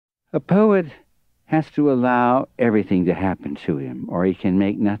A poet has to allow everything to happen to him, or he can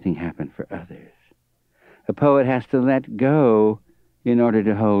make nothing happen for others. A poet has to let go in order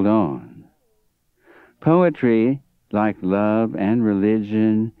to hold on. Poetry, like love and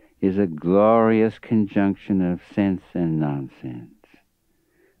religion, is a glorious conjunction of sense and nonsense.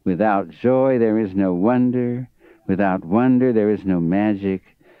 Without joy there is no wonder. Without wonder there is no magic.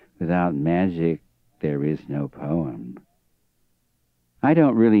 Without magic there is no poem. I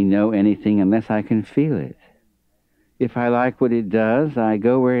don't really know anything unless I can feel it. If I like what it does, I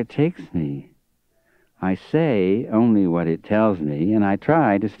go where it takes me. I say only what it tells me, and I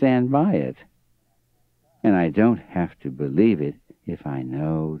try to stand by it. And I don't have to believe it if I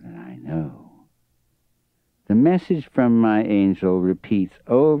know that I know. The message from my angel repeats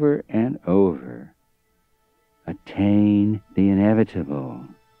over and over. Attain the inevitable.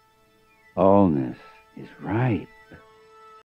 Allness is right.